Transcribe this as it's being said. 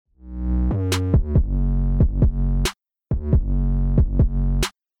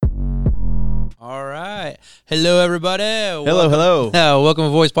All right. Hello, everybody. Hello. Welcome to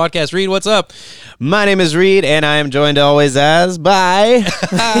Voice Podcast. Reed, what's up? My name is Reed, and I am joined always as by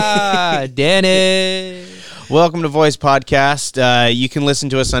Danny. Welcome to Voice Podcast. You can listen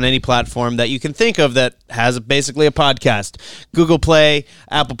to us on any platform that you can think of that has basically a podcast. Google Play,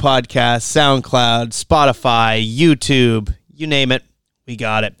 Apple Podcasts, SoundCloud, Spotify, YouTube, you name it. We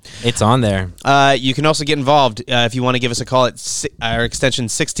got it. It's on there. You can also get involved if you want to give us a call at our extension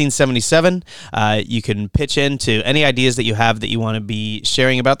 1677. You can pitch in to any ideas that you have that you want to be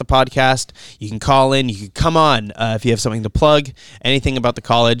sharing about the podcast. You can call in. You can come on if you have something to plug, anything about the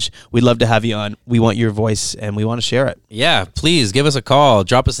college. We'd love to have you on. We want your voice, and we want to share it. Yeah, please give us a call.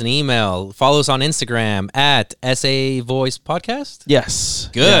 Drop us an email. Follow us on Instagram at SA Voice Podcast. Yes.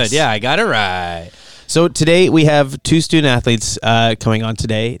 Good. Yes. Yeah, I got it right. So today we have two student athletes coming on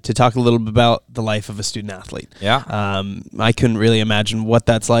today to talk a little bit about the life of a student athlete. Yeah. I couldn't really imagine what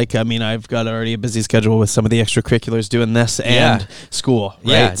that's like. I mean, I've got already a busy schedule with some of the extracurriculars doing this and school.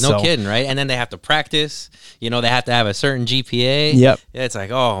 Right? Yeah, no kidding, right? And then they have to practice. You know, they have to have a certain GPA. Yep. It's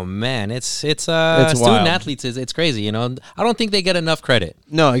like, oh man, it's student wild. athletes. It's crazy. You know, I don't think they get enough credit.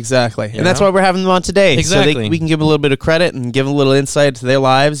 No, exactly. You And that's know? why we're having them on today. Exactly. So we can give them a little bit of credit and give them a little insight to their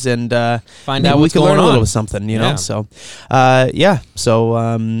lives and Find maybe out we what's can learn going a little on. something, you know? Yeah. So,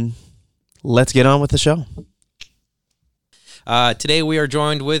 So let's get on with the show. Today we are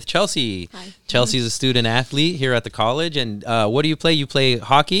joined with Chelsea. Hi. Chelsea's a student athlete here at the college. And what do you play? You play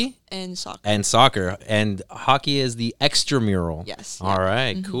hockey And soccer. and soccer. And hockey is the extramural. Yes. All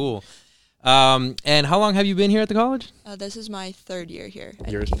right, cool. And how long have you been here at the college? This is my third year here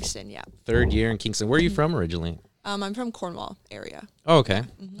at Yours? Kingston, yeah. Third year in Kingston. Where are you from originally? I'm from Cornwall area. Oh, okay.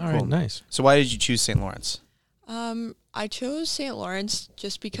 All right, Cool. nice. So why did you choose St. Lawrence? I chose St. Lawrence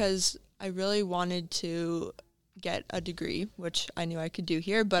just because I really wanted to get a degree, which I knew I could do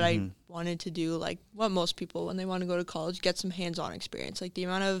here, but I wanted to do like what most people when they want to go to college, get some hands-on experience. Like the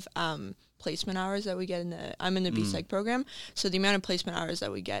amount of placement hours that we get I'm in the BSEG program, so the amount of placement hours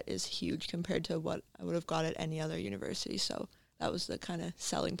that we get is huge compared to what I would have got at any other university. So that was the kind of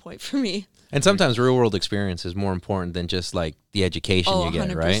selling point for me. And sometimes real world experience is more important than just like the education you get,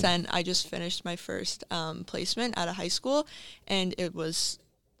 100%. right? I just finished my first placement at a high school, and it was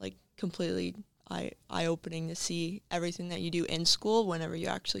like completely eye-opening to see everything that you do in school whenever you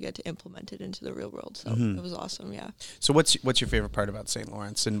actually get to implement it into the real world. So it was awesome, yeah. So what's your favorite part about St.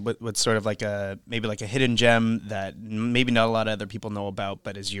 Lawrence, and what's sort of like maybe like a hidden gem that maybe not a lot of other people know about,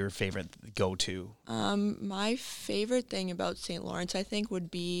 but is your favorite go-to? My favorite thing about St. Lawrence, I think,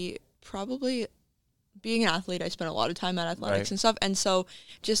 would be probably being an athlete. I spent a lot of time at athletics and stuff, and so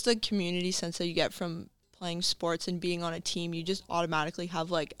just the community sense that you get from playing sports and being on a team, you just automatically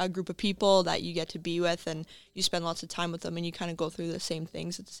have like a group of people that you get to be with, and you spend lots of time with them, and you kind of go through the same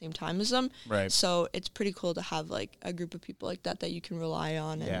things at the same time as them. Right. So it's pretty cool to have like a group of people like that you can rely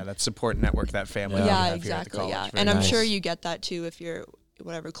on. And Yeah, that support network, that family. Yeah. that you yeah, have exactly. Here at the Yeah, college. and Very I'm nice. sure you get that too if you're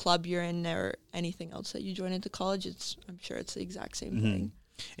whatever club you're in or anything else that you join at the college. I'm sure it's the exact same thing.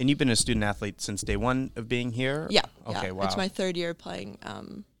 And you've been a student athlete since day one of being here? Yeah. Okay, yeah. wow. It's my third year playing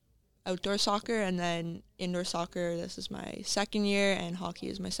outdoor soccer, and then indoor soccer, this is my second year, and hockey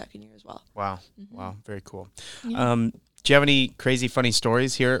is my second year as well. Wow. Wow, very cool. Yeah. Do you have any crazy, funny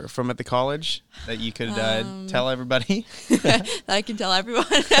stories here from at the college that you could tell everybody? That I can tell everyone.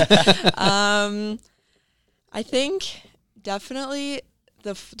 I think definitely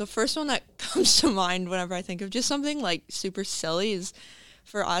the first one that comes to mind whenever I think of just something like super silly is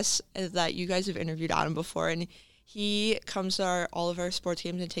for us is that you guys have interviewed Adam before, and he comes to all of our sports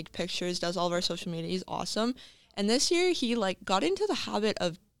games and takes pictures, does all of our social media. He's awesome. And this year he like got into the habit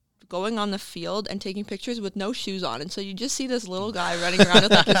of going on the field and taking pictures with no shoes on. And so you just see this little guy running around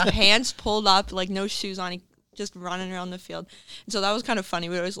with like his pants pulled up, like no shoes on. He just running around the field. And so that was kind of funny.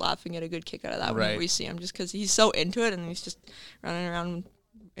 We were always laughing, get a good kick out of that whenever we see him, just because he's so into it and he's just running around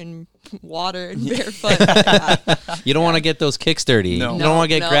in water and barefoot. You don't want to get those kicks dirty. No. You don't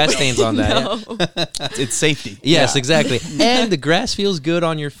want to get grass stains on that. No. It's safety. Yes, Yeah. exactly. And the grass feels good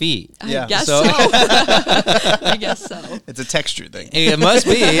on your feet. Yeah. I guess So- so. I guess so. It's a texture thing. It must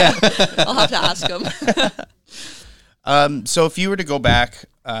be, yeah. I'll have to ask him. So if you were to go back,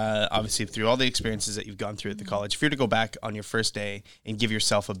 obviously through all the experiences that you've gone through at the college, if you were to go back on your first day and give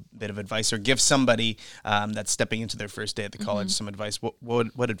yourself a bit of advice, or give somebody that's stepping into their first day at the college some advice,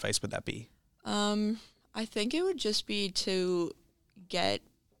 what advice would that be? I think it would just be to get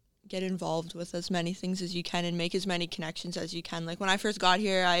get involved with as many things as you can and make as many connections as you can. Like when I first got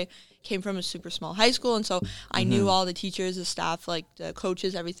here, I came from a super small high school, and so I knew all the teachers, the staff, like the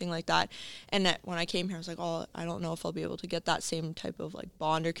coaches, everything like that. And when I came here, I was like, oh, I don't know if I'll be able to get that same type of like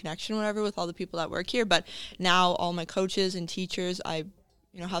bond or connection, whatever, with all the people that work here. But now all my coaches and teachers, I,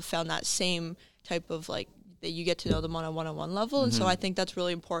 have found that same type of like, that you get to know them on a one-on-one level. And so I think that's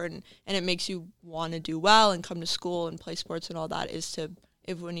really important, and it makes you want to do well and come to school and play sports and all that, is to,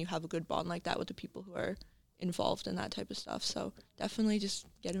 when you have a good bond like that with the people who are involved in that type of stuff. So definitely just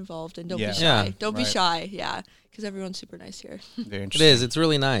get involved and don't be shy. Yeah. Don't be shy. Yeah. Because everyone's super nice here. Very It interesting. is. It's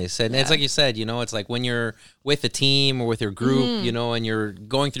really nice. And it's like you said, it's like when you're with a team or with your group, and you're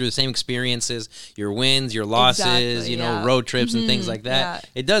going through the same experiences, your wins, your losses, Exactly, road trips and things like that.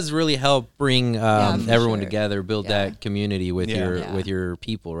 It does really help bring everyone sure. together, build that community with with your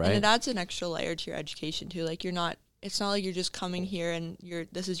people, right? And it adds an extra layer to your education too. Like it's not like you're just coming here and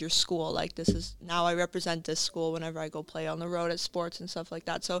this is your school. Like now I represent this school whenever I go play on the road at sports and stuff like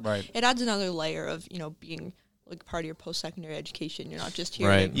that. So it adds another layer of, being like part of your post-secondary education. You're not just here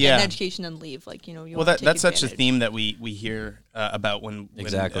to get an education and leave. Like, you well, that's such a theme that we hear about when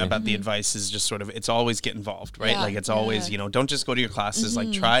about the advice is just sort of, it's always get involved, right? Like it's always, don't just go to your classes,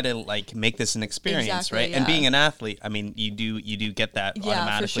 like try to like make this an experience, right? And being an athlete, I mean, you do get that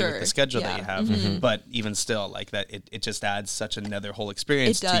automatically with the schedule that you have, but even still, like that, it just adds such another whole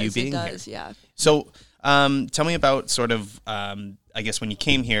experience to you being here. Yeah. So tell me about sort of, I guess when you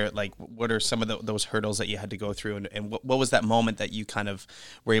came here, like what are some of those hurdles that you had to go through, and what was that moment that you kind of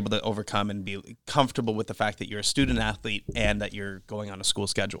were able to overcome and be comfortable with the fact that you're a student athlete and that you're going on a school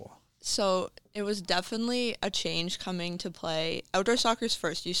schedule? So it was definitely a change coming to play. Outdoor soccer's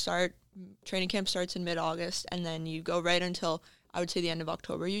first. Training camp starts in mid-August, and then you go right until, I would say, the end of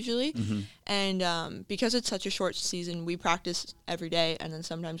October usually. And because it's such a short season, we practice every day, and then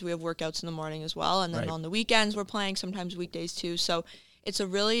sometimes we have workouts in the morning as well. And then on the weekends we're playing, sometimes weekdays too. So it's a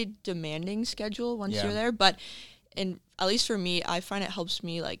really demanding schedule once you're there. But at least for me, I find it helps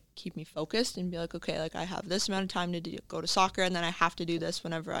me like keep me focused and be like, okay, like I have this amount of time to go to soccer, and then I have to do this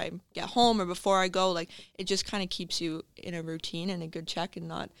whenever I get home or before I go. Like it just kind of keeps you in a routine and a good check, and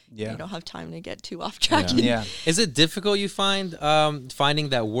not you don't have time to get too off track. Is it difficult, you find, finding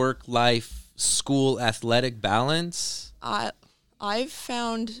that work-life, school athletic balance? I've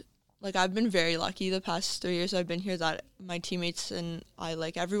found, like, I've been very lucky the past 3 years I've been here, that my teammates and I,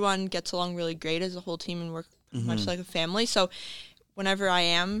 like, everyone gets along really great as a whole team and work much like a family. So whenever I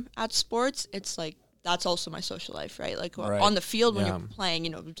am at sports, it's like, that's also my social life, right? Like on the field when you're playing,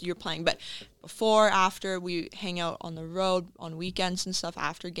 you're playing. But before, after, we hang out on the road on weekends and stuff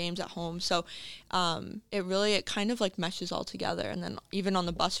after games at home. So it kind of like meshes all together. And then even on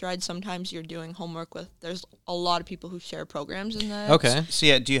the bus ride, sometimes you're doing homework there's a lot of people who share programs in the. Okay.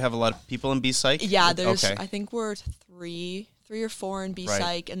 So do you have a lot of people in B-Psych? Yeah, I think we're three or four in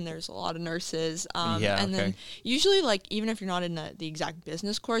B-Psych, and there's a lot of nurses. And then usually, like, even if you're not in the exact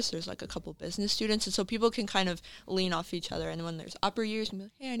business course, there's like a couple business students, and so people can kind of lean off each other. And then when there's upper years, and be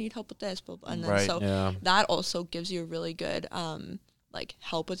like, hey, I need help with this, blah, blah. And then that also gives you a really good like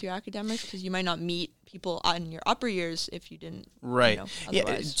help with your academics, because you might not meet people in your upper years if you didn't.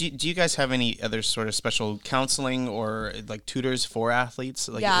 Otherwise. Do you guys have any other sort of special counseling or like tutors for athletes?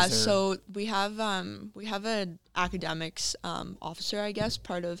 Like, so we have an academics officer, I guess,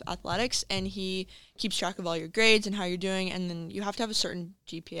 part of athletics, and he keeps track of all your grades and how you're doing, and then you have to have a certain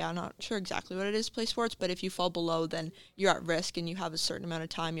GPA. I'm not sure exactly what it is to play sports, but if you fall below, then you're at risk, and you have a certain amount of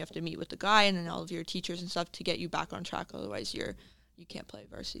time you have to meet with the guy and then all of your teachers and stuff to get you back on track. Otherwise you can't play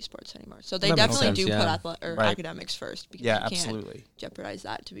varsity sports anymore. So they definitely put academics first, because you can't jeopardize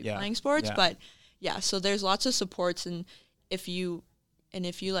that to be playing sports. But so there's lots of supports, and if you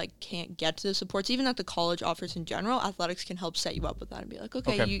like can't get to the supports, even that the college offers in general, athletics can help set you up with that and be like,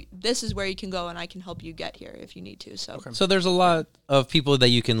 okay. This is where you can go, and I can help you get here if you need to. So there's a lot of people that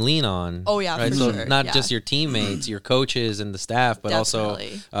you can lean on. Oh yeah, right? for So sure. not just your teammates, your coaches and the staff, but also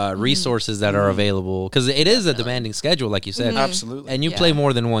resources that are available, because it is a demanding schedule, like you said. Absolutely. And you play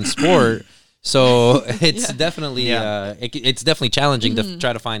more than one sport. So it's definitely it's definitely challenging to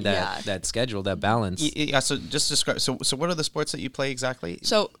try to find that schedule, that balance. Yeah. So just describe. So what are the sports that you play exactly?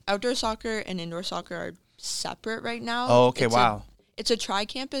 So outdoor soccer and indoor soccer are separate right now. Oh, okay. Wow. It's a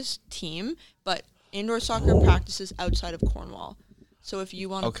tri-campus team, but indoor soccer practices outside of Cornwall. So if you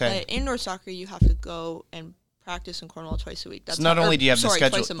want to play indoor soccer, you have to go and practice in Cornwall twice a week. That's So not only do you have the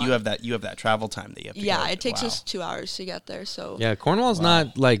schedule, twice a month. you have that travel time that you have to Yeah, go. it takes Wow. us 2 hours to get there. So Yeah, Cornwall's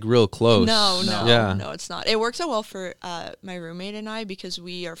not like real close. no, Yeah. no, it's not. It works out well for my roommate and I because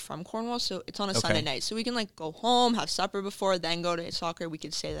we are from Cornwall, so it's on a Sunday night. So we can like go home, have supper before, then go to soccer. We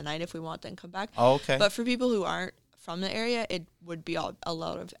could stay the night if we want, then come back. Oh, okay. But for people who aren't from the area, it would be a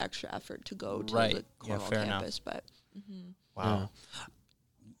lot of extra effort to go to Right. the Yeah, Cornwall fair enough. campus. But Wow.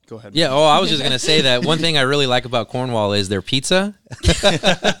 Go ahead. Yeah, I was just going to say that one thing I really like about Cornwall is their pizza.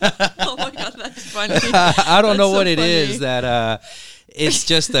 oh my god, that's funny. I don't know That's what so it is funny. that it's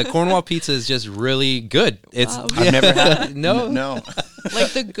just the Cornwall pizza is just really good. It's Wow. I've never had it. No. No.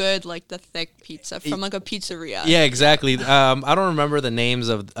 Like the good, like the thick pizza from like a pizzeria. Yeah, exactly. I don't remember the names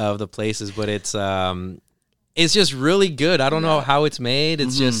of the places, but it's just really good. I don't know how it's made.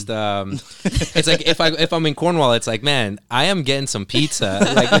 It's just it's like if I'm in Cornwall, it's like, man, I am getting some pizza.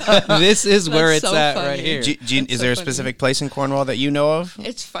 Like this is where That's it's so at funny. right here. Is so there a funny. specific place in Cornwall that you know of?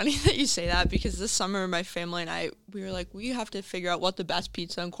 It's funny that you say that because this summer my family and we were like, we have to figure out what the best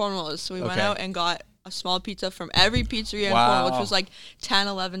pizza in Cornwall is. So we went Okay. out and got a small pizza from every pizzeria in Wow. Cornwall, which was like 10,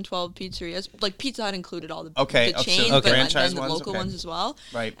 11, 12 pizzerias. Like Pizza Hut included all the, Okay, the so chains, the but franchise then the ones, local okay. ones as well.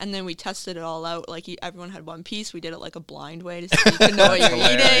 Right. And then we tested it all out. Like everyone had one piece. We did it like a blind way to see if you could know what you're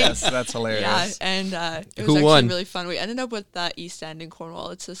Hilarious. eating. That's hilarious. Yeah, and it was Who actually won? really fun. We ended up with East End in Cornwall.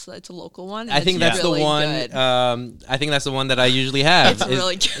 It's a local one. and I think it's that's really the one. good. I think that's the one that I usually have. It's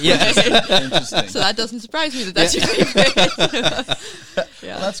really good. Yes. Interesting. So that doesn't surprise me that that's your favorite.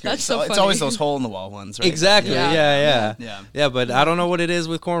 Yeah, That's great. That's so funny. It's always those hole in the wall ones, right? Exactly. Yeah. Yeah. But I don't know what it is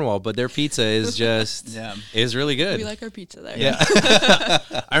with Cornwall, but their pizza is just Yeah. is really good. We like our pizza there. Yeah.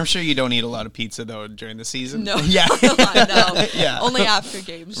 I'm sure you don't eat a lot of pizza though during the season. No. Yeah. no. Yeah. Only after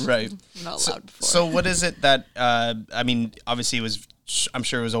games. Right. We're not allowed before. So what is it that I mean? Obviously, it was. I'm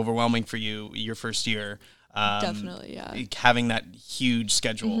sure it was overwhelming for you your first year. Definitely, yeah. Having that huge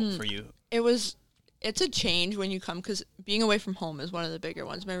schedule Mm-hmm. for you. It's a change when you come because being away from home is one of the bigger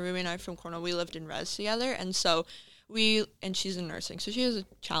ones. My roommate and I from Cornwall, we lived in res together, and so and she's in nursing, so she has a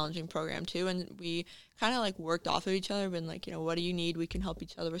challenging program too, and we kind of like worked off of each other, been like, what do you need? We can help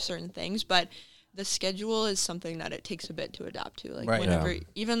each other with certain things, but the schedule is something that it takes a bit to adapt to. Like Right. whenever,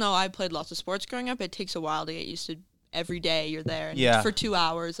 even though I played lots of sports growing up, it takes a while to get used to. Every day you're there, and Yeah. for 2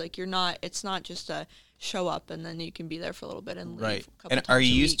 hours, like it's not just a show up and then you can be there for a little bit and leave. Right. A couple And are times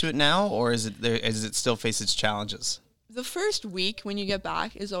you a used week. to it now, or is it still face its challenges? The first week when you get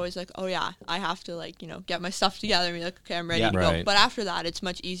back is always like, oh yeah, I have to get my stuff together and be like, okay, I'm ready Yeah. to Right. go. But after that, it's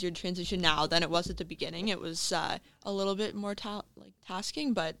much easier to transition now than it was at the beginning. It was a little bit more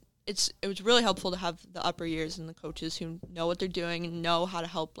tasking, but it was really helpful to have the upper years and the coaches who know what they're doing and know how to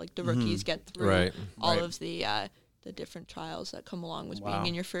help like the rookies get through Right. all Right. of the different trials that come along with Wow. being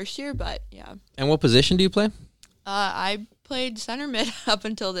in your first year. But yeah. And what position do you play? I played center mid up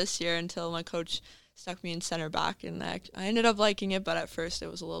until this year, until my coach stuck me in center back, and I ended up liking it. But at first, it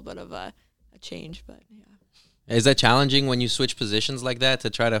was a little bit of a change. But yeah, Is that challenging when you switch positions like that to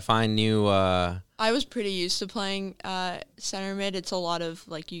try to find new? I was pretty used to playing center mid. It's a lot of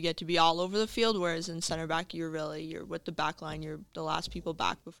like you get to be all over the field, whereas in center back, you're with the back line. You're the last people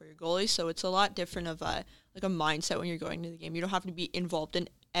back before your goalie, so it's a lot different of a mindset when you're going to the game. You don't have to be involved in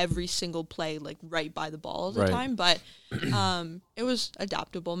every single play like right by the ball all the Right. time, but it was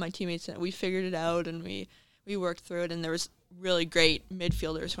adaptable. My teammates and we figured it out, and we worked through it, and there was really great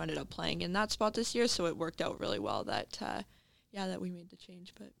midfielders who ended up playing in that spot this year, so it worked out really well that that we made the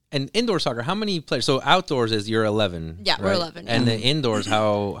change. But And indoor soccer, how many players? So outdoors is you're 11. Yeah, we're right? 11, And yeah. the indoors,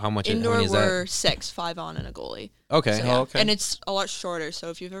 how much? how indoor many is we're 6, 5 on and a goalie. that? Okay. So, yeah. okay. And it's a lot shorter. So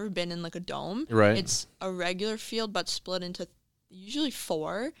if you've ever been in like a dome, Right. it's a regular field but split into usually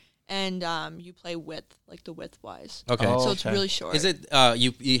 4, and you play width wise. Okay. Oh, So it's okay. really short. Is it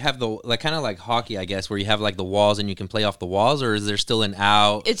you have the kind of like hockey, I guess, where you have like the walls and you can play off the walls, or is there still an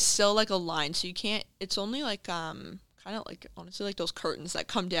out? It's still like a line, so you can't. It's only like kind of like honestly like those curtains that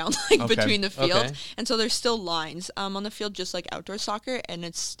come down like Okay. between the field, Okay. and so there's still lines on the field just like outdoor soccer, and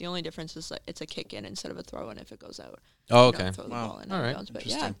it's the only difference is that it's a kick in instead of a throw in if it goes out. Oh, You don't okay. throw the Wow. ball in All out of right. bounds, but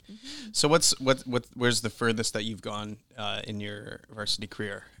yeah. Interesting. So where's the furthest that you've gone in your varsity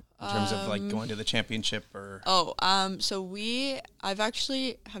career in terms of like going to the championship or? So I've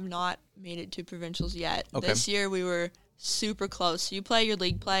actually have not made it to provincials yet. Okay. This year we were super close. So you play your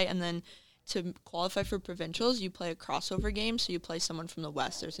league play, and then to qualify for provincials, you play a crossover game. So you play someone from the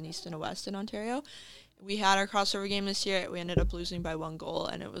West. There's an East and a West in Ontario. We had our crossover game this year. We ended up losing by 1 goal,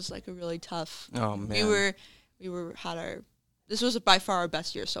 and it was like a really tough. Oh man. This was by far our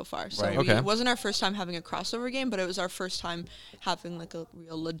best year so far. So Right. Okay. it wasn't our first time having a crossover game, but it was our first time having like a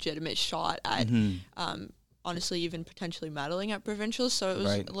real legitimate shot at honestly even potentially medaling at provincials. So it was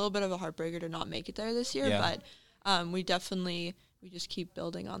Right. a little bit of a heartbreaker to not make it there this year. Yeah. But we just keep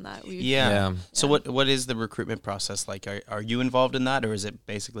building on that. Yeah. So Yeah. what is the recruitment process like? Are you involved in that, or is it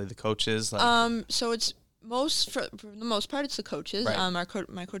basically the coaches? Like, So it's for the most part, it's the coaches. Right.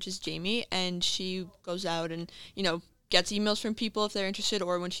 My coach is Jamie, and she goes out and gets emails from people if they're interested,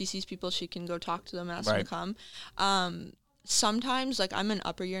 or when she sees people, she can go talk to them and ask them Right. to come. Sometimes, like, I'm in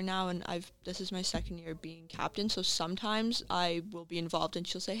upper year now, and this is my second year being captain, so sometimes I will be involved, and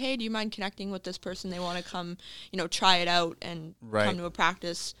she'll say, hey, do you mind connecting with this person? They want to come, try it out and Right. come to a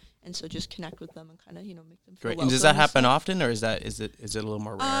practice, and so just connect with them and kind of, make them feel great. welcome And does that happen stuff. often, or is it a little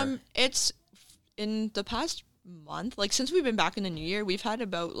more rare? It's in the past month, like since we've been back in the new year, we've had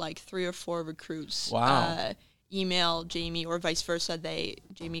about like 3 or 4 recruits Wow. email Jamie or vice versa.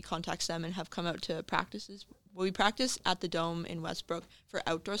 Jamie contacts them and have come out to practices. Well, we practice at the Dome in Westbrook for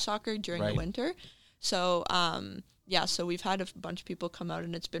outdoor soccer during Right. the winter. So so we've had a bunch of people come out,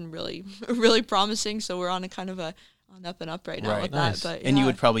 and it's been really really promising. So we're on a kind of on up and up right now Right. with Nice. that. But And you yeah.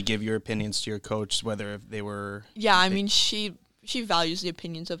 would probably give your opinions to your coach, whether if they were. Yeah, I mean, she values the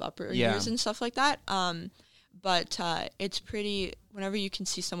opinions of upper Yeah. years and stuff like that. But it's pretty, whenever you can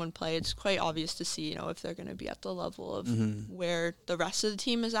see someone play, it's quite obvious to see, if they're going to be at the level of where the rest of the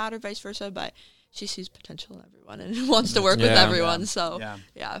team is at or vice versa. But she sees potential in everyone and wants to work with Yeah. everyone. Yeah. So, Yeah.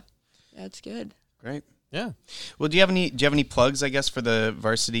 yeah, it's good. Great. Yeah. Well, do you have any plugs, I guess, for the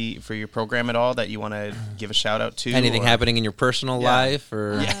varsity, for your program at all that you want to give a shout out to? Anything or- happening in your personal Yeah. life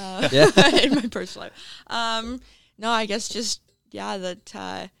or In my personal life. No, I guess just,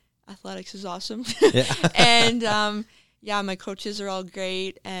 that athletics is awesome. Yeah. And, my coaches are all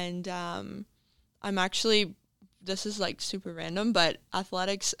great. And I'm actually, this is like super random, but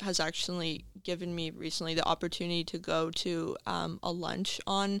athletics has actually given me recently the opportunity to go to a lunch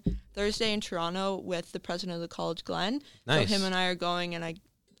on Thursday in Toronto with the president of the college, Glenn. Nice. So him and I are going, and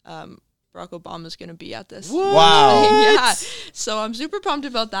Barack Obama's going to be at this. Wow. Yeah. So I'm super pumped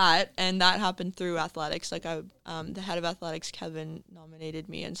about that. And that happened through athletics. Like the head of athletics, Kevin, nominated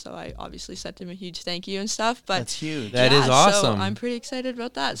me. And so I obviously sent him a huge thank you and stuff. But That's huge. That is awesome. So I'm pretty excited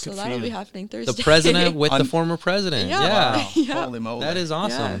about that. So for that'll you. be happening Thursday. the president with the On- former president. Yeah. Yeah. Wow. Yeah. Holy moly. That is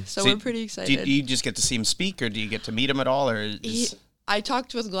awesome. Yeah. So So we're pretty excited. Do you just get to see him speak, or do you get to meet him at all, or is, I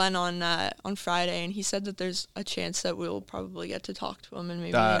talked with Glenn on Friday, and he said that there's a chance that we'll probably get to talk to him and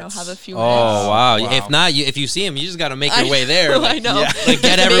maybe That's- have a few Oh minutes. wow. Wow. If not, if you see him, you just got to make your way there. I Like, know. Yeah. like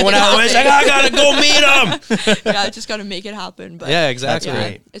get Make everyone it out of the way. It's like, happen. I gotta go meet him. Yeah, I just got to make it happen. But Yeah,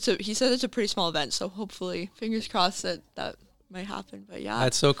 exactly. That's great. he said it's a pretty small event, so hopefully, fingers crossed that might happen. But yeah,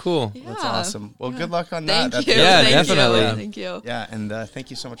 That's so cool. yeah. That's awesome. Well, Yeah. good luck on that. Thank That's you. Yeah, Thank definitely. You. Thank you. Yeah, and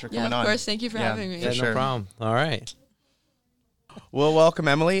thank you so much for Yeah, coming of on. course. Thank you for having me. Yeah, sure. no problem. All right. Well, welcome,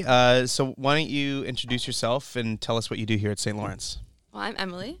 Emily. So why don't you introduce yourself and tell us what you do here at St. Lawrence? Well, I'm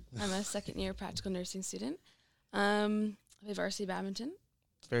Emily. I'm a second-year practical nursing student. I play varsity badminton,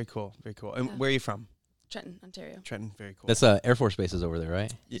 Very cool. Very cool. And Yeah. where are you from? Trenton, Ontario. Trenton. Very cool. That's Air Force bases over there,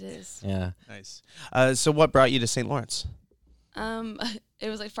 right? It is. Yeah. nice. So what brought you to St. Lawrence? It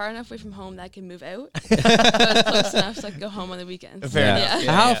was like far enough away from home that I could move out, but it was close enough so I could go home on the weekends. Fair Yeah. enough. Yeah.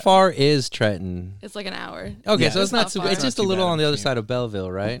 Yeah, How yeah. far is Trenton? It's like an hour. Okay, Yeah. so it's It's not not too. far. It's It's just not a too little bad on the of a other commute. side of Belleville,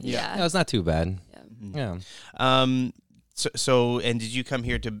 right? Yeah. No, it's not too bad. Yeah. Yeah. So and did you come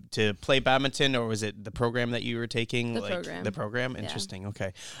here to play badminton, or was it the program that you were taking? The program. The program. Yeah. Interesting.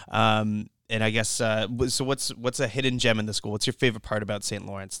 Okay. And I guess so. What's a hidden gem in the school? What's your favorite part about St.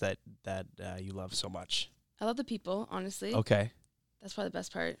 Lawrence that you love so much? I love the people, honestly. Okay. That's probably the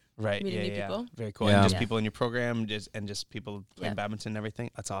best part. Right. Meeting yeah, new yeah. people. Very cool. Yeah. And just Yeah. people in your program, just people playing Yeah. badminton and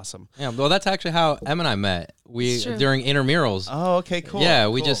everything. That's awesome. Yeah. Well, that's actually how Em and I met. We It's true. during intramurals. Oh, okay, cool. Yeah,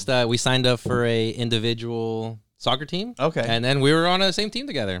 we cool. just we signed up for a individual soccer team. Okay. And then we were on the same team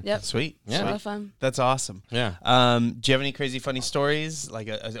together. Yep. Sweet. It's a Yeah. lot of fun. That's awesome. Yeah. Do you have any crazy funny stories, like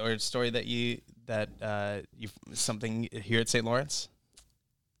or a story that you something here at St. Lawrence?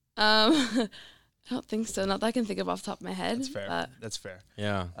 I don't think so. Not that I can think of off the top of my head. That's fair. But That's fair.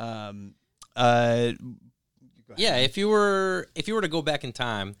 Yeah. Yeah. If you were to go back in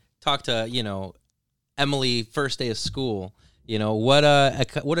time, talk to, Emily first day of school, what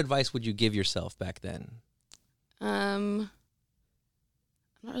advice would you give yourself back then? I'm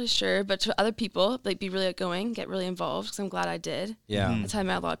not really sure, but to other people, like be really outgoing, get really involved, because I'm glad I did. Yeah. Mhm. That's how I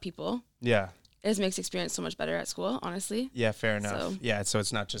met a lot of people. Yeah. It just makes the experience so much better at school, honestly. Yeah. Fair enough. So- Yeah. So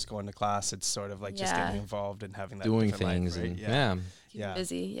it's not just going to class; it's sort of like just Yeah. getting involved and having that Doing different life, things right? and yeah. Keep Yeah.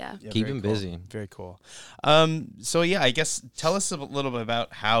 busy, yeah. Yeah, Keep very him cool. busy. Very cool. So yeah, I guess tell us a little bit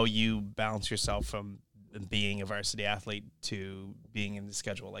about how you balance yourself from being a varsity athlete to being in the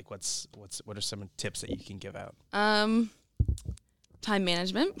schedule? Like, what are some tips that you can give out? Time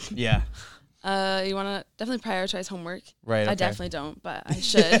management. Yeah. You want to definitely prioritize homework. Right. I okay. definitely don't, but I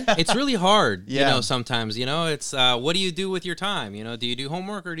should. It's really hard, Yeah. you know, sometimes, you know, it's what do you do with your time? You know, do you do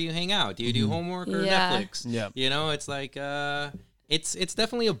homework or do you hang out? Do you do homework or Yeah. Netflix? Yeah. You know, it's like it's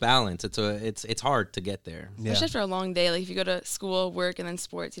definitely a balance. It's hard to get there. Yeah. Especially after a long day. Like if you go to school, work, and then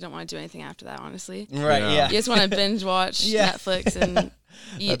sports, you don't want to do anything after that, honestly. Right. Yeah. Yeah. You just want to binge watch Yeah. Netflix and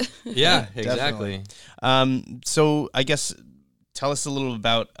eat. Yeah, Definitely. exactly. So I guess tell us a little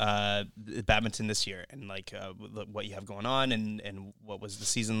about badminton this year and like what you have going on and what was the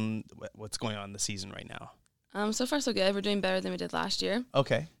season, what's going on in the season right now. So far, so good. We're doing better than we did last year.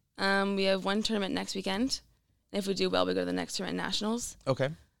 Okay. We have one tournament next weekend. If we do well, we go to the next tournament, nationals. Okay.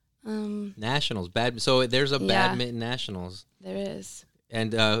 Nationals, so there's a Yeah. badminton nationals, There is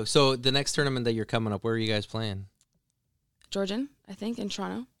and so the next tournament that you're coming up, where are you guys playing? Georgian, I think, in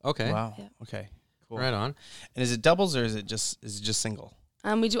Toronto. Okay, Wow. Yeah. Okay. Cool. right on. And is it doubles or is it just single?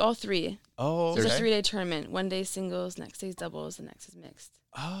 We do all three. Oh, So okay. it's a 3-day tournament. One day singles, next day's doubles, the next is mixed.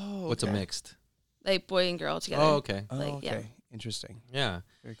 Oh, What's a okay. mixed? Like boy and girl together. Oh, okay, Oh, Like, okay. yeah. Interesting. yeah.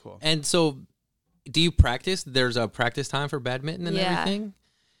 Very cool. And so, do you practice? There's a practice time for badminton and Yeah. everything.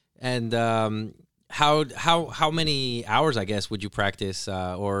 And how many hours, I guess, would you practice,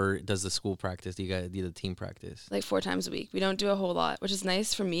 or does the school practice? Do the team practice? Like 4 times a week. We don't do a whole lot, which is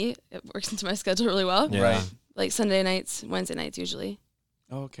nice for me. It works into my schedule really well. Yeah. Right. Like Sunday nights, Wednesday nights usually.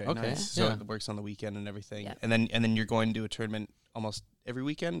 Oh, okay. Okay, Nice. So yeah. it works on the weekend and everything. Yeah. And then you're going to a tournament almost every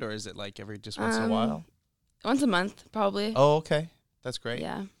weekend, or is it like every just once in a while? Once a month, probably. Oh, okay. That's great.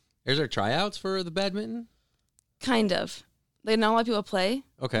 Yeah. Is there tryouts for the badminton? Kind of. Like not a lot of people play,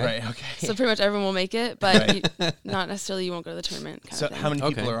 Okay. Right. Okay. so pretty much everyone will make it, but Right. not necessarily you won't go to the tournament. Kind So of thing. how many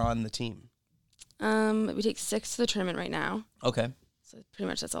people Okay. are on the team? We take 6 to the tournament right now. Okay. So pretty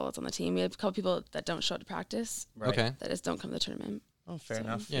much that's all that's on the team. We have a couple people that don't show up to practice, Right. Okay. that just don't come to the tournament. Oh, fair So,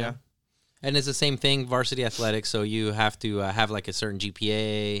 enough. Yeah. And it's the same thing, varsity athletics. So you have to have like a certain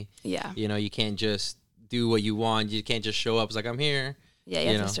GPA. Yeah. You know, you can't just do what you want. You can't just show up. It's like, I'm here. Yeah, You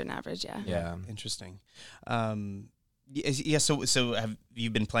you have know. a certain average, yeah. Yeah. Interesting. Yeah. So have you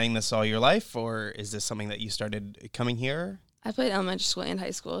been playing this all your life, or is this something that you started coming here? I played elementary school and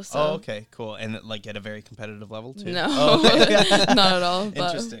high school, so Oh, okay, cool. And like at a very competitive level too. no, Oh, okay. not at all. But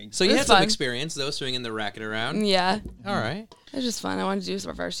Interesting. So you It was had some fun. experience, though, swinging the racket around. yeah, All right. it was just fun. I wanted to do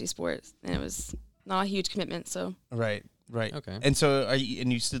some varsity sports, and it was not a huge commitment, so Right. Right. Okay. And so are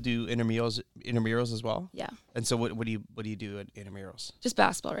you still do intramurals as well? yeah, And so what do you do at intramurals? just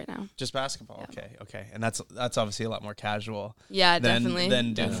basketball right now. Just basketball. Yeah. Okay. And that's obviously a lot more casual Yeah, than definitely.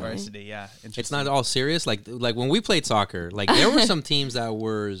 doing definitely. varsity. Yeah. It's not all serious. Like when we played soccer, like there were some teams that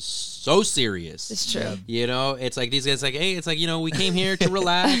were so serious. It's true. Yeah. You know, it's like these guys like, hey, it's like, you know, we came here to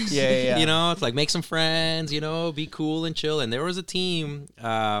relax. Yeah. You know, it's like make some friends, you know, be cool and chill. And there was a team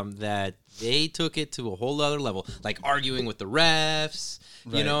that they took it to a whole other level, like arguing with the refs.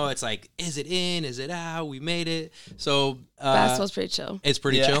 You Right. know, it's like, is it in? Is it out? We made it. So Basketball's pretty chill. it's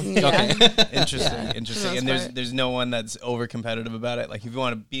pretty Yeah. chill. Yeah. Okay. Interesting. Yeah, Interesting. for the And most part. there's no one that's over competitive about it. Like if you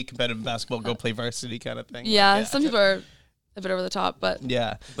want to be competitive in basketball, go play varsity kind of thing. Yeah, Like, some people are a bit over the top, but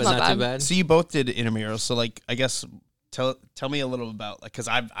Yeah. But Not not too bad. bad. So you both did intramurals. So like I guess tell me a little about like because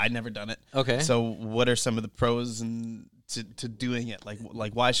I've never done it. Okay. So what are some of the pros and to doing it?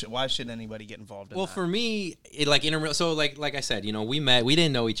 Like why should anybody get involved in Well, that? for me, like intramural. So like I said, you know, we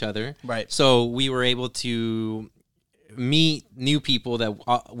didn't know each other, Right. So we were able to meet new people that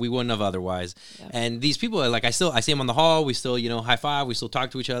we wouldn't have otherwise. Yeah. And these people, like I see them on the hall. We still, you know, high five. We still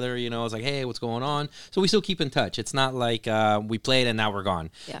talk to each other. You know, it's like, hey, what's going on? So we still keep in touch. It's not like we played and now we're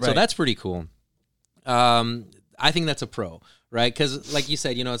gone. Yeah. So Right. that's pretty cool. I think that's a pro, right? Because like you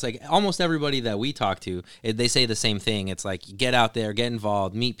said, you know, it's like almost everybody that we talk to, they say the same thing. It's like get out there, get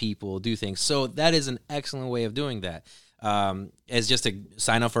involved, meet people, do things. So that is an excellent way of doing that. As just to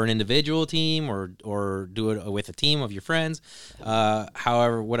sign up for an individual team or do it with a team of your friends,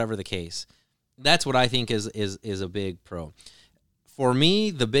 however, whatever the case. That's what I think is a big pro. For me,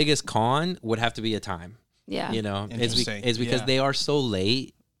 the biggest con would have to be a time. yeah. You know, Interesting. it's because Yeah. they are so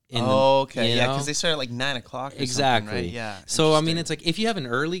late. Okay. you Yeah, know? because they start at like 9 o'clock. Or Exactly. Something, right? Yeah. So I mean, Interesting. it's like if you have an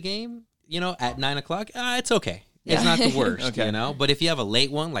early game, you know, at 9 o'clock, it's okay. It's Yeah. not the worst, Okay. you know. But if you have a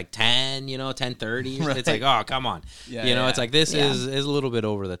late one, like 10, you know, 10:30, Right. it's like, oh, come on, Yeah, you know, yeah. it's like this Yeah. is a little bit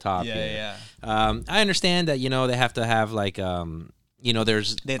over the top. Yeah, here. yeah. I understand that, you know, they have to have like, you know,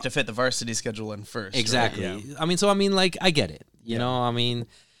 there's They have to fit the varsity schedule in first. right? exactly. Yeah. I mean, like I get it, you Yeah. know. I mean,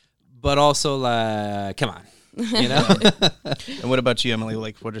 but also like, come on, you know. And what about you, Emily?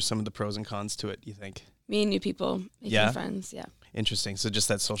 Like, what are some of the pros and cons to it? You think? meeting new people, making friends. Yeah. Interesting. So just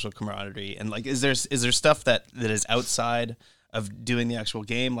that social camaraderie, and like, is there stuff that is outside of doing the actual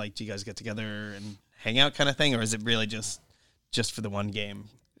game? Like, do you guys get together and hang out kind of thing, or is it really just for the one game?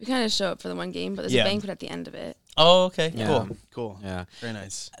 We kind of show up for the one game, but there's a banquet at the end of it. Oh, okay. Yeah. Cool. Yeah. Very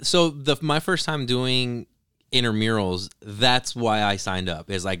nice. So my first time doing intramurals, that's why I signed up.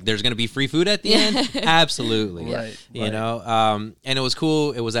 Is like there's gonna be free food at the end. Absolutely. Right. You know, and it was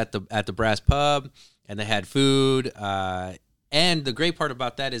cool. It was at the Brass Pub, and they had food. And the great part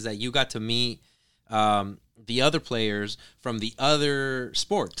about that is that you got to meet the other players from the other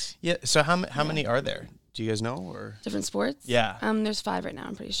sports. Yeah. So how many are there? Do you guys know, or Different sports? Yeah. There's 5 right now,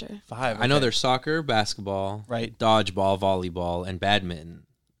 I'm pretty sure. 5? I know Okay. there's soccer, basketball, Right. dodgeball, volleyball, and badminton.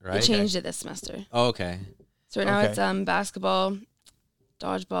 Right. They changed it this semester. Oh, okay. So right now Okay. it's basketball,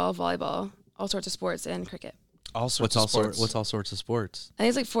 dodgeball, volleyball, all sorts of sports, and cricket. All sorts of sports. What's all sorts of sports? I think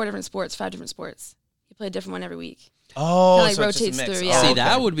it's like 4 different sports, 5 different sports. You play a different one every week. Oh, Kinda like so it's just a rotates mix. through, Oh, yeah. See, okay.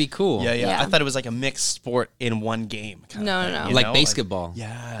 that would be cool. Yeah. Yeah. I thought it was like a mixed sport in one game. kind of No, thing, no, no. you Like know? basketball.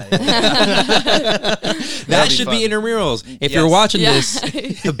 Yeah. That should be intramurals. If you're Yes. watching Yeah. this,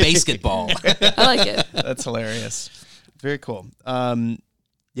 the basketball. I like it. That's hilarious. Very cool.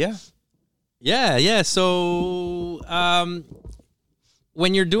 Yeah. Yeah. So,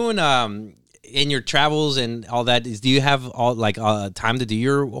 when you're doing in your travels and all that, do you have all like time to do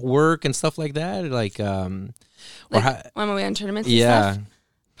your work and stuff like that? Like, or Like, on my way on tournaments and yeah. stuff.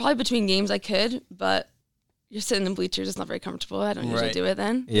 Probably between games I could, but you're sitting in the bleachers, it's not very comfortable. I don't usually Right. do it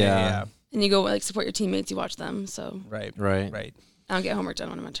then. Yeah. And you go like support your teammates, you watch them. So Right. Right. Right. I don't get homework done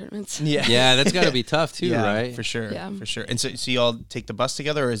when I'm at tournaments. Yeah. Yeah, that's got to be tough too, Yeah, right? For sure. Yeah. For sure. And so you all take the bus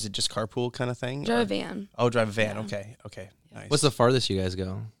together, or is it just carpool kind of thing? Drive or- a van. Oh, drive a van. Yeah. Okay. Nice. What's the farthest you guys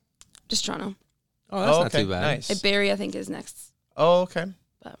go? Just Toronto. Oh, that's not okay. too bad. Nice. Like Barrie, I think, is next. Oh, okay.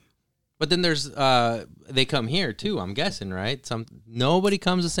 But then there's they come here too. I'm guessing, right? Nobody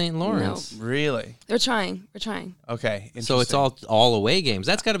comes to St. Lawrence, Really? We're trying. Okay. so it's interesting. all away games.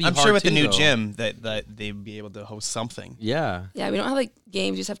 That's got to be. I'm hard sure with the too, new though. gym that they'd be able to host something. Yeah. Yeah, we don't have like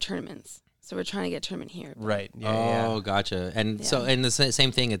games, we just have tournaments. So we're trying to get a tournament here. Right. Yeah. Oh, gotcha. And Yeah. so, and the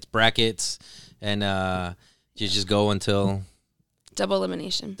same thing. It's brackets, and you just go until Double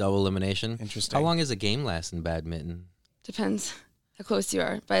elimination. double elimination. Interesting. How long is a game last in badminton? Depends how close you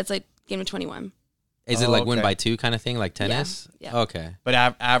are. But it's like game to 21. Is it Oh, like win okay. by 2 kind of thing, like tennis? Yeah. Okay. But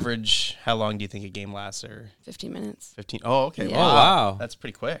average, how long do you think a game lasts? Or 15 minutes. 15? Oh, okay. Yeah. Oh, wow. That's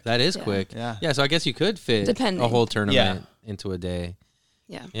pretty quick. That is Yeah. quick. Yeah. Yeah. So I guess you could fit Depending. a whole tournament into a day.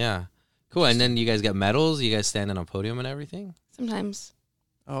 Yeah. Yeah. Cool. And then you guys got medals. You guys standing on a podium and everything. Sometimes.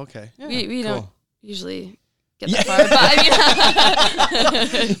 Oh, okay. We don't Cool. usually get Yeah. that far. But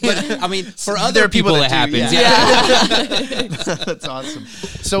I mean, But I mean, for There other are people people, it that do, happens. yeah. Yeah. That's awesome.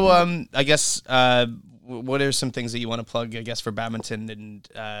 So, I guess, what are some things that you want to plug, I guess, for badminton,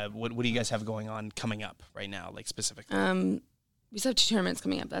 and what do you guys have going on coming up right now, like specifically? we still have 2 tournaments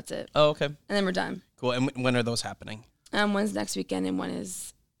coming up. That's it. Oh, okay. And then we're done. Cool. And when are those happening? One's next weekend and one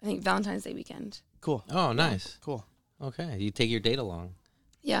is, I think, Valentine's Day weekend. Cool. Oh, nice. Cool. Okay. You take your date along.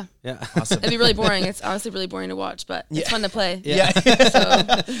 Yeah. Yeah. Awesome. It'd be really boring. It's honestly really boring to watch, but Yeah. it's fun to play. Yeah. So,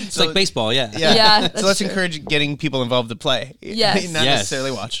 It's like baseball. Yeah. Yeah. Yeah, So that's let's true. encourage getting people involved to play. Yes. Not Yes.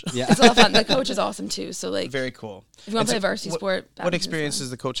 necessarily watch. Yeah. it's a lot of fun. The coach is awesome too. So like, Very cool. if you want to And play so varsity what- sport, What badminton's experience fun. does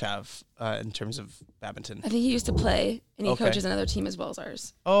the coach have in terms of badminton? I think he used to play, and he Okay. coaches another team as well as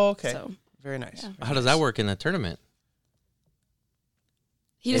ours. Oh, okay. So Very nice. Yeah. Very How does nice. that work in a tournament?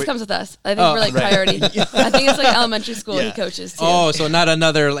 he just Wait. comes with us. I think Oh, we're like right. priority. I think it's like elementary school Yeah. he coaches too. Oh, so not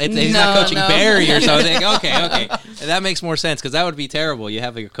another. He's not No, coaching no. Barry or something. Okay. That makes more sense because that would be terrible. You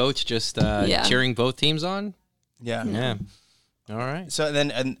have your coach just Yeah. cheering both teams on. Yeah. Yeah. All right. So then,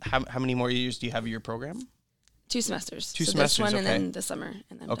 and how many more years do you have of your program? 2 semesters. Two so semesters, This one and okay. then this summer.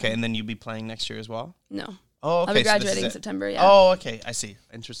 And then Okay, and then you'll be playing next year as well? no. Oh, okay. I'll be so this is graduating in it. September. Yeah. Oh, okay. I see.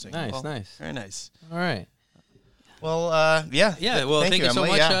 Interesting. Nice, Well, nice. Very nice. All right. Well, yeah. Yeah. Well, thank you so Emily.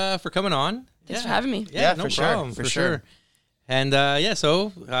 much Yeah. for coming on. Thanks Yeah. for having me. Yeah, Yeah, no for sure, problem. for For sure. sure. And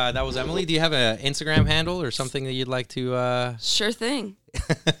so that was Emily. Do you have an Instagram handle or something that you'd like to? Sure thing.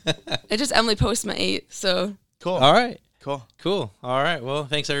 It's just Emily Postma 8. So Cool. All right. Cool. Cool. All right. Well,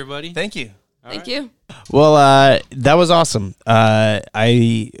 thanks everybody. Thank you. thank you. Well, that was awesome.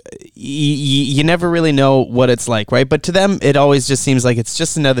 You never really know what it's like, right? But to them, it always just seems like it's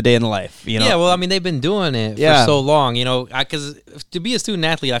just another day in life. You know? Yeah, well, I mean, they've been doing it Yeah. for so long, you know, because to be a student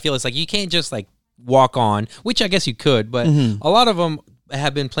athlete, I feel it's like you can't just like walk on, which I guess you could, but Mm-hmm. a lot of them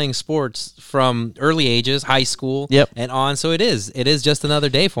have been playing sports from early ages, high school, Yep. and on. So it is just another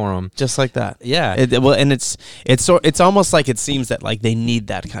day for them. Just like that. Yeah. Well, and it's almost like it seems that like they need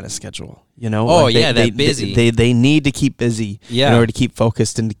that kind of schedule, you know? Oh, Like yeah, that busy. They need to keep busy Yeah. in order to keep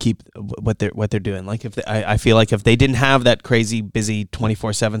focused and to keep what they're doing. Like I feel like if they didn't have that crazy busy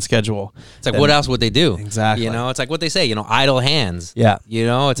 24/7 schedule, It's like, then- what else would they do? Exactly. You know, it's like what they say, idle hands. Yeah. You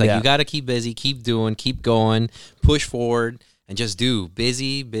know, it's like Yeah. you got to keep busy, keep doing, keep going, push forward, and just do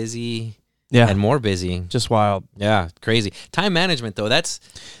busy, Yeah. and more busy. Just wild. Yeah, crazy. Time management, though, that's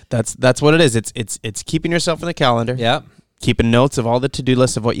That's what it is. It's keeping yourself in the calendar. yeah, Keeping notes of all the to-do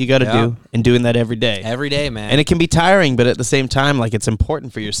lists of what you got to Yeah. do and doing that every day. every day, man. And it can be tiring, but at the same time, like it's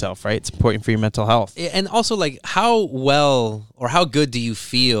important for yourself, right? It's important for your mental health. And also, like, how well or how good do you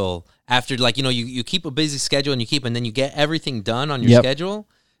feel after, like, you keep a busy schedule and then you get everything done on your Yep. schedule?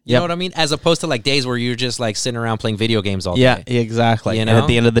 You Yep. know what I mean? As opposed to like days where you're just like sitting around playing video games all Yeah, day. exactly. You And know? at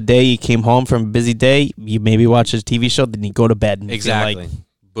the end of the day, you came home from a busy day. You maybe watch a TV show, then you go to bed. And you feel Exactly. like,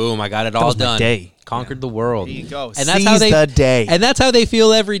 Boom! I got it that all was my done. day. Conquered the world. There you go. And that's how Seize they the day. And that's how they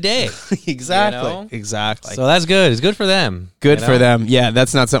feel every day. exactly. You know? Exactly. So that's good. It's good for them. Good you for know? them. Yeah,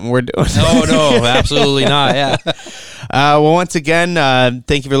 that's not something we're doing. Oh no, absolutely not. Yeah. Well, once again,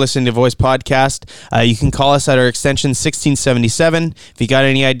 thank you for listening to Voice Podcast. You can call us at our extension 1677. If you got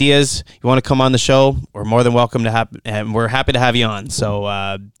any ideas, you want to come on the show, we're more than welcome to have, and we're happy to have you on.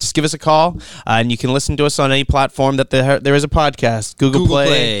 So just give us a call, and you can listen to us on any platform that there is a podcast. Google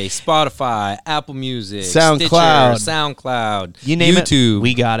Play, Spotify, Apple Music, SoundCloud. Stitcher, SoundCloud, you name YouTube. it.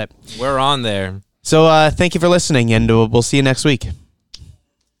 We got it. We're on there. So thank you for listening, and we'll see you next week.